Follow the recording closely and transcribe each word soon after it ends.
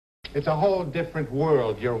It's a whole different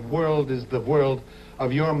world. Your world is the world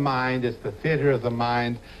of your mind. It's the theater of the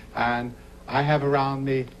mind. And I have around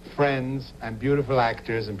me friends and beautiful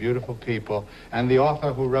actors and beautiful people. And the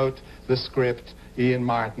author who wrote the script, Ian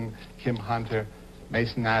Martin, Kim Hunter,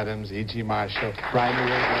 Mason Adams, E.G. Marshall, Brian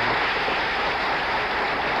Williams.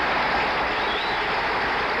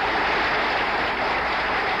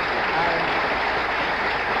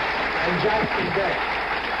 And Justin Day.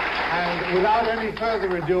 And without any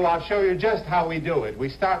further ado, I'll show you just how we do it. We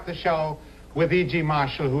start the show with E.G.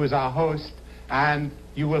 Marshall, who is our host, and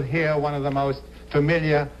you will hear one of the most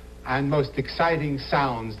familiar and most exciting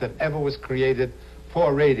sounds that ever was created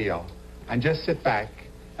for radio. And just sit back,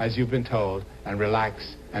 as you've been told, and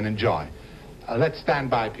relax and enjoy. Let's stand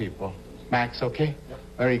by, people. Max, okay? Yep.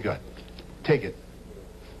 Very good. Take it.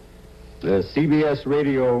 The CBS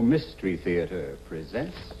Radio Mystery Theater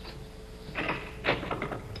presents...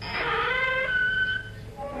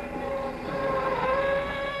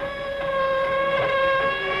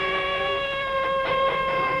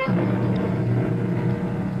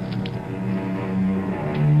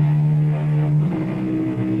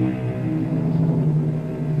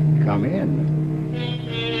 Come in.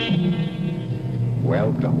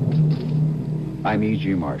 Welcome. I'm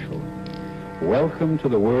E.G. Marshall. Welcome to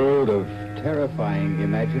the world of terrifying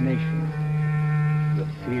imagination. The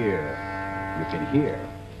fear you can hear.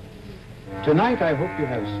 Tonight, I hope you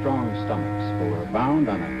have strong stomachs, for we're bound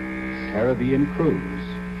on a Caribbean cruise.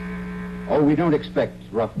 Oh, we don't expect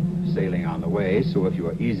rough sailing on the way, so if you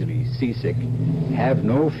are easily seasick, have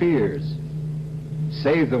no fears.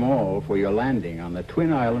 Save them all for your landing on the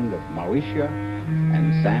twin island of Mauritia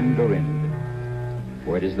and Sandorin,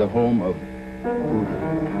 for it is the home of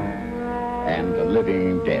voodoo and the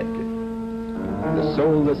living dead, the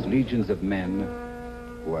soulless legions of men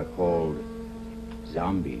who are called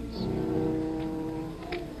zombies.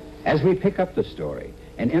 As we pick up the story,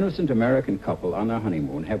 an innocent American couple on their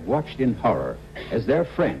honeymoon have watched in horror as their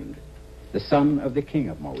friend, the son of the king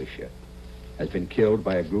of Mauritia, has been killed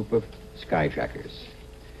by a group of skyjackers.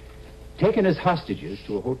 Taken as hostages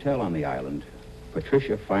to a hotel on the island,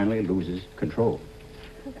 Patricia finally loses control.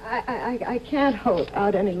 I can't hold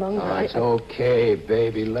out any longer. Oh, it's okay,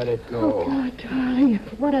 baby. Let it go. Oh, God, darling.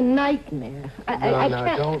 What a nightmare. I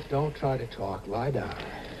can't... Don't try to talk. Lie down.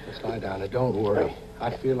 Just lie down and don't worry.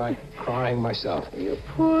 I feel like crying myself. Your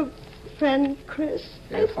poor friend, Chris.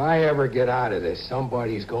 If I ever get out of this,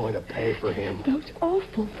 somebody's going to pay for him. Those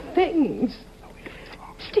awful things.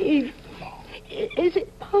 Steve, is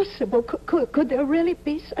it possible? Could there really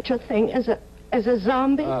be such a thing as a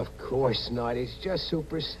zombie? Of course not. It's just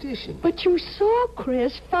superstition. But you saw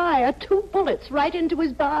Chris fire 2 bullets right into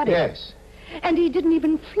his body. Yes. And he didn't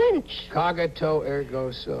even flinch. Cogito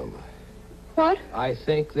ergo sum. What? I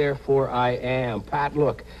think, therefore I am. Pat,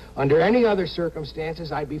 look, under any other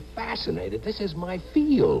circumstances, I'd be fascinated. This is my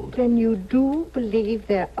field. Then you do believe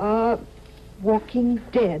there are walking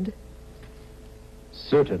dead?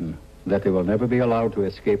 Certain that they will never be allowed to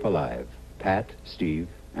escape alive, Pat, Steve,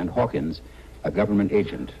 and Hawkins, a government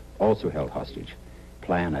agent, also held hostage,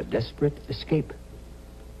 plan a desperate escape.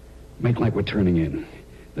 Make like we're turning in.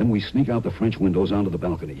 Then we sneak out the French windows onto the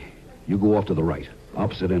balcony. You go off to the right,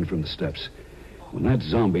 opposite end from the steps. When that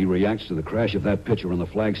zombie reacts to the crash of that picture on the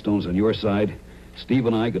flagstones on your side, Steve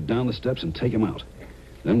and I go down the steps and take him out.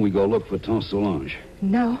 Then we go look for Tom Solange.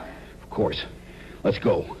 No. Of course. Let's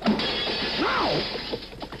go. Now!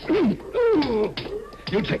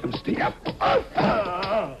 You take him, Steve.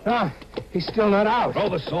 He's still not out. Throw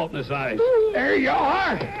the salt in his eyes. There you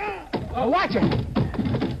are. Watch it.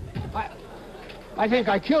 I think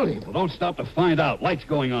I killed him. Well, don't stop to find out. Light's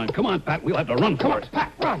going on. Come on, Pat. We'll have to run for it.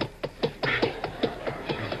 Pat, run.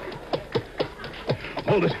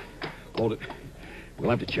 Hold it. Hold it. We'll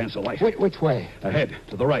have to chance a light. Which way? Ahead,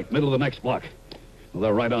 to the right, middle of the next block. Well,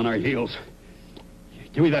 they're right on our heels.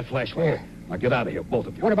 Give me that flashlight. Here. Now get out of here, both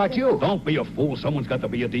of you. What about you? Don't be a fool. Someone's got to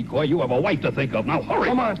be a decoy. You have a wife to think of. Now hurry.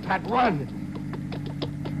 Come on, Pat, run.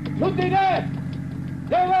 To the dead!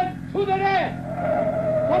 They went to the dead!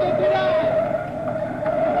 To the dead!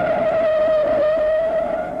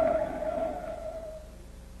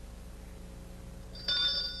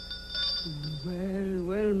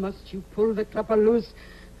 Well, must you pull the clapper loose?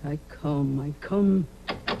 I come.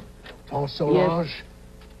 Tom Solange? Yes.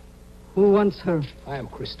 Who wants her? I am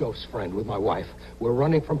Christophe's friend with my wife. We're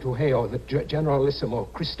running from Trujillo, the Generalissimo.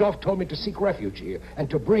 Christophe told me to seek refuge here and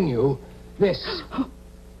to bring you this. Oh,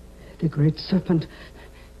 the great serpent.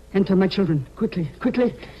 Enter, my children. Quickly.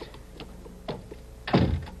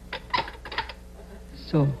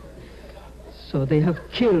 So they have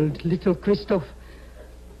killed little Christophe.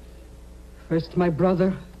 First my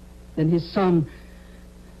brother, Then his son,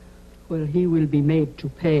 well, he will be made to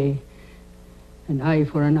pay. An eye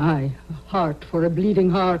for an eye, a heart for a bleeding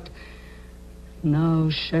heart. Now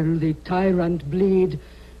shall the tyrant bleed.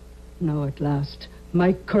 Now at last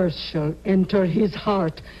my curse shall enter his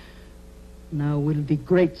heart. Now will the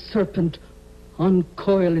great serpent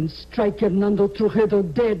uncoil and strike Hernando Trujillo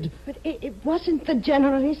dead. But it wasn't the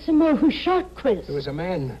Generalissimo who shot Chris. There was a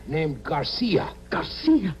man named Garcia.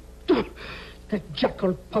 Garcia? That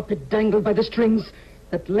jackal puppet dangled by the strings.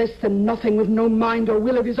 That less than nothing with no mind or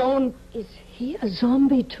will of his own. Is he a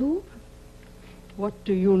zombie, too? What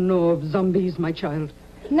do you know of zombies, my child?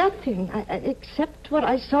 Nothing, except what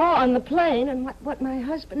I saw on the plane and what my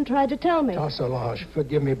husband tried to tell me. Oh, Solange,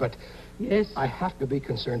 forgive me, but... Yes? I have to be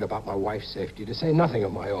concerned about my wife's safety, to say nothing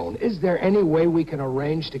of my own. Is there any way we can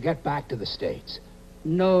arrange to get back to the States?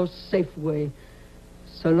 No safe way,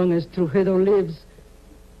 so long as Trujillo lives.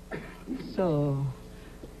 So,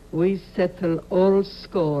 we settle all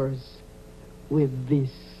scores with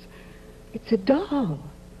this. It's a doll.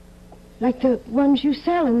 Like the ones you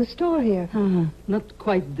sell in the store here. Not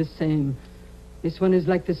quite the same. This one is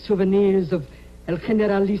like the souvenirs of El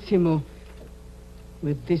Generalissimo.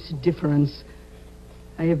 With this difference,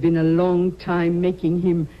 I have been a long time making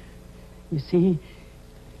him. You see,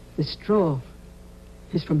 the straw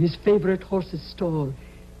is from his favorite horse's stall.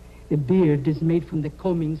 The beard is made from the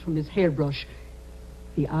combings from his hairbrush.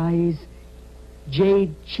 The eyes,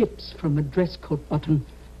 jade chips from a dress coat button.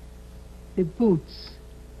 The boots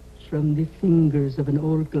from the fingers of an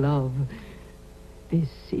old glove. This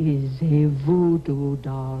is a voodoo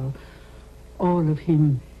doll. All of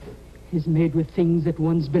him is made with things that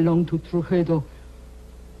once belonged to Trujillo.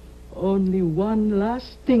 Only one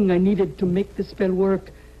last thing I needed to make the spell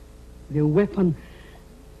work. The weapon.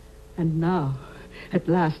 And now, at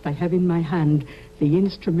last, I have in my hand the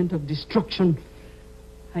instrument of destruction.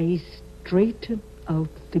 I straighten out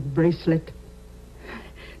the bracelet,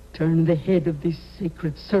 turn the head of this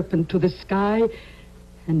sacred serpent to the sky,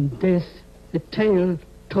 and death, the tail,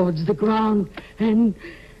 towards the ground, and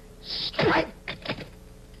strike!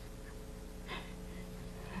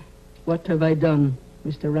 What have I done,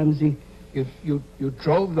 Mr. Ramsey? You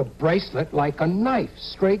drove the bracelet like a knife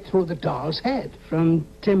straight through the doll's head. From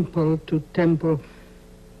temple to temple.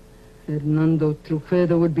 Hernando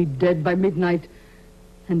Trujillo would be dead by midnight,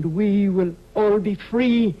 and we will all be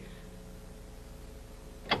free.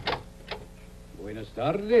 Buenas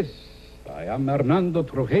tardes. I am Hernando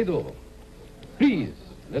Trujillo. Please,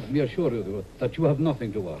 let me assure you that you have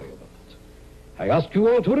nothing to worry about. I ask you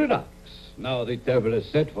all to relax. Now the table is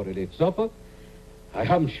set for a late supper. I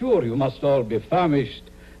am sure you must all be famished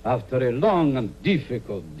after a long and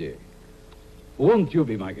difficult day. Won't you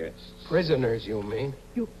be my guests? Prisoners, you mean?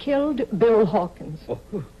 You killed Bill Hawkins. Oh,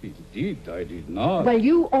 indeed, I did not. Well,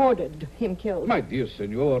 you ordered him killed. My dear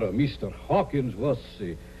Senora, Mr. Hawkins was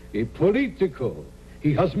a political.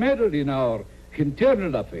 He has meddled in our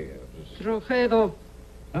internal affairs. Trujillo.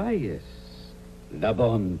 Ah, yes. La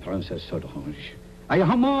bonne Princess Solange. I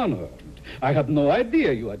am honored. I had no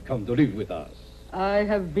idea you had come to live with us. I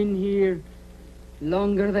have been here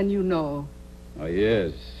longer than you know. Ah,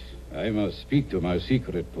 yes. I must speak to my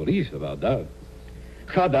secret police about that.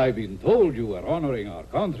 Had I been told you were honoring our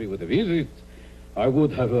country with a visit, I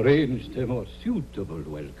would have arranged a more suitable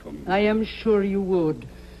welcome. I am sure you would.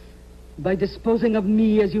 By disposing of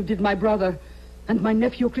me as you did my brother and my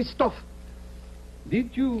nephew Christophe.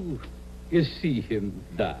 Did you see him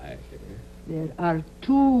die? There are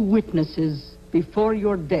 2 witnesses before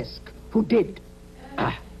your desk who did.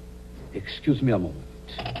 Ah, excuse me a moment.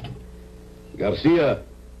 Garcia,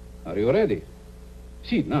 are you ready?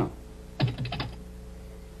 See, now.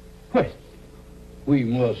 Well, we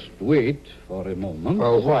must wait for a moment.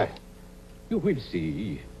 For what? You will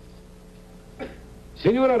see.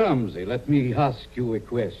 Senora Ramsey, let me ask you a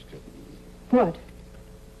question. What?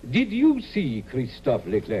 Did you see Christophe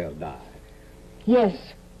Leclerc die? Yes.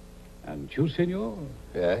 And you, senor?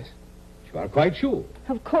 Yes? You are quite sure?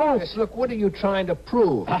 Of course. Yes, look, what are you trying to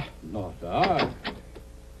prove? Ah, not I.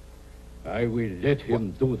 I will let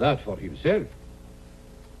him do that for himself.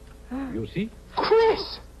 You see?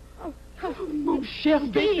 Chris! Mon cher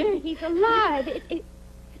baby. He's alive.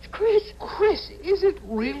 It's Chris. Chris, is it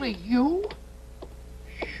really you?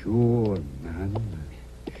 Sure, man.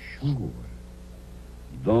 Sure.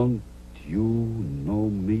 Don't you know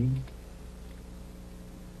me?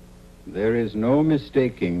 There is no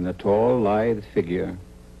mistaking the tall, lithe figure,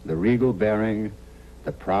 the regal bearing,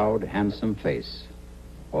 the proud, handsome face.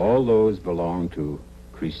 All those belong to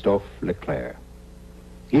Christophe Leclerc.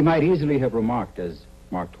 He might easily have remarked, as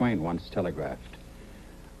Mark Twain once telegraphed,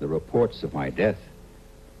 the reports of my death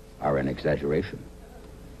are an exaggeration.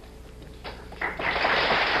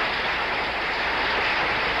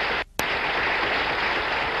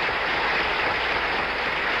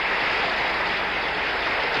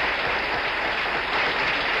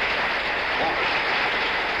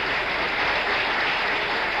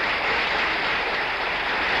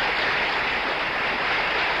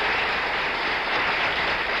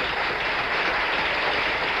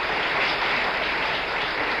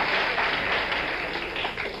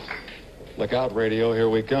 Look out, radio, here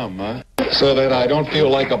we come, huh? So that I don't feel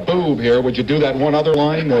like a boob here, would you do that one other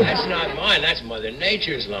line? That's not mine, that's Mother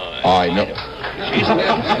Nature's line. I know. She's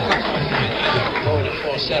going to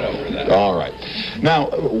falsetto for that. All right. Now,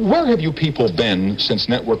 where have you people been since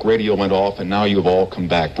network radio went off and now you've all come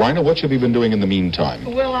back? Bryna, what have you been doing in the meantime?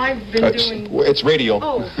 Well, I've been doing... It's radio.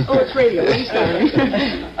 Oh, it's radio. I'm sorry.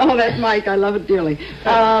 Oh, that mic. I love it dearly.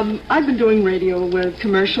 I've been doing radio with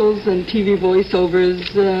commercials and TV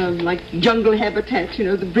voiceovers, like Jungle Habitat, you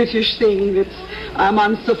know, the British thing that's... I'm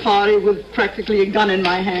on safari with practically a gun in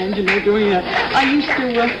my hand, you know, doing a... I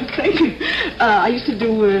used to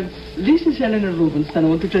do... This is Eleanor Rubinstein. I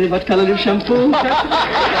want to tell you what color of shampoo. So,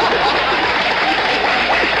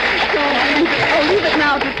 I'll leave it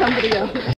now to somebody else.